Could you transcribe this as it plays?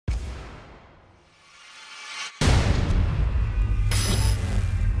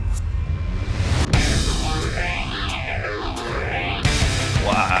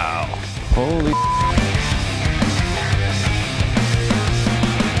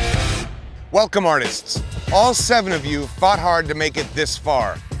Welcome, artists. All 7 of you fought hard to make it this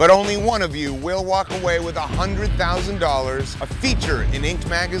far, but only one of you will walk away with $100,000, a feature in Ink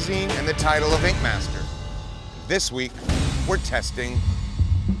magazine, and the title of Ink Master. This week, we're testing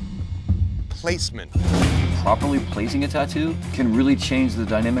placement. Properly placing a tattoo can really change the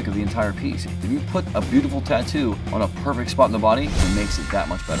dynamic of the entire piece. If you put a beautiful tattoo on a perfect spot in the body, it makes it that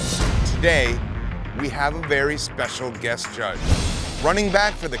much better. Today, we have a very special guest judge. Running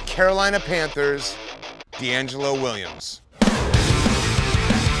back for the Carolina Panthers, DeAngelo Williams. Yeah.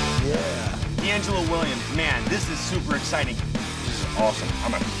 DeAngelo Williams, man, this is super exciting. This is awesome.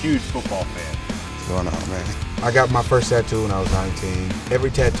 I'm a huge football fan. What's going on, man? I got my first tattoo when I was 19.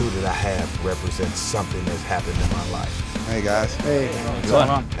 Every tattoo that I have represents something that's happened in my life. Hey guys. Hey, what's going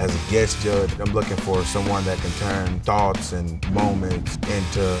on? As a guest judge, I'm looking for someone that can turn thoughts and moments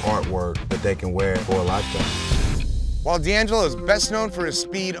into artwork that they can wear for a lifetime. While DeAngelo is best known for his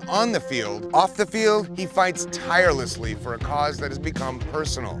speed on the field, off the field, he fights tirelessly for a cause that has become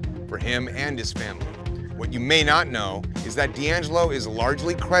personal for him and his family. What you may not know is that DeAngelo is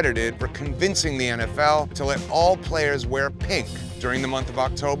largely credited for convincing the NFL to let all players wear pink during the month of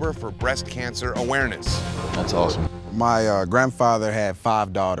October for breast cancer awareness. That's awesome. My grandfather had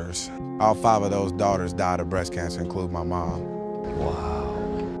 5 daughters. All 5 of those daughters died of breast cancer, including my mom. Wow.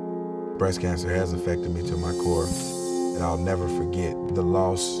 Breast cancer has affected me to my core. And I'll never forget the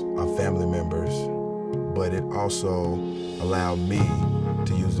loss of family members, but it also allowed me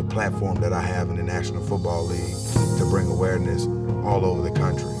to use the platform that I have in the National Football League to bring awareness all over the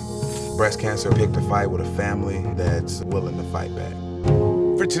country. Breast cancer picked a fight with a family that's willing to fight back.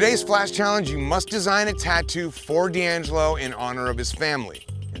 For today's Flash Challenge, you must design a tattoo for DeAngelo in honor of his family.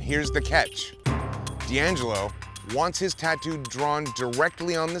 And here's the catch. DeAngelo wants his tattoo drawn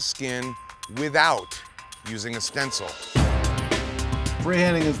directly on the skin without using a stencil.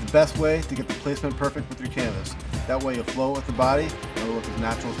 Freehanding is the best way to get the placement perfect with your canvas. That way you'll flow with the body and it'll look as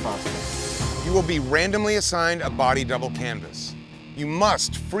natural as possible. You will be randomly assigned a body double canvas. You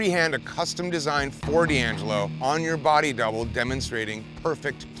must freehand a custom design for DeAngelo on your body double demonstrating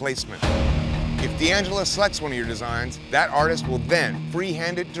perfect placement. If DeAngelo selects one of your designs, that artist will then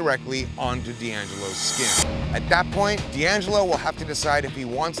freehand it directly onto DeAngelo's skin. At that point, DeAngelo will have to decide if he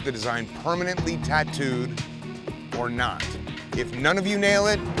wants the design permanently tattooed or not. If none of you nail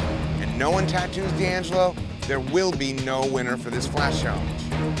it, and no one tattoos DeAngelo, there will be no winner for this Flash Challenge.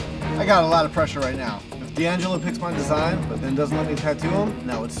 I got a lot of pressure right now. If DeAngelo picks my design, but then doesn't let me tattoo him,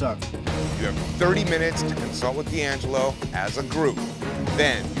 now it sucks. You have 30 minutes to consult with DeAngelo as a group.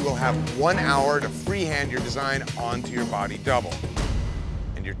 Then you will have 1 hour to freehand your design onto your body double.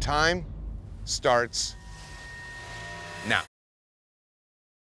 And your time starts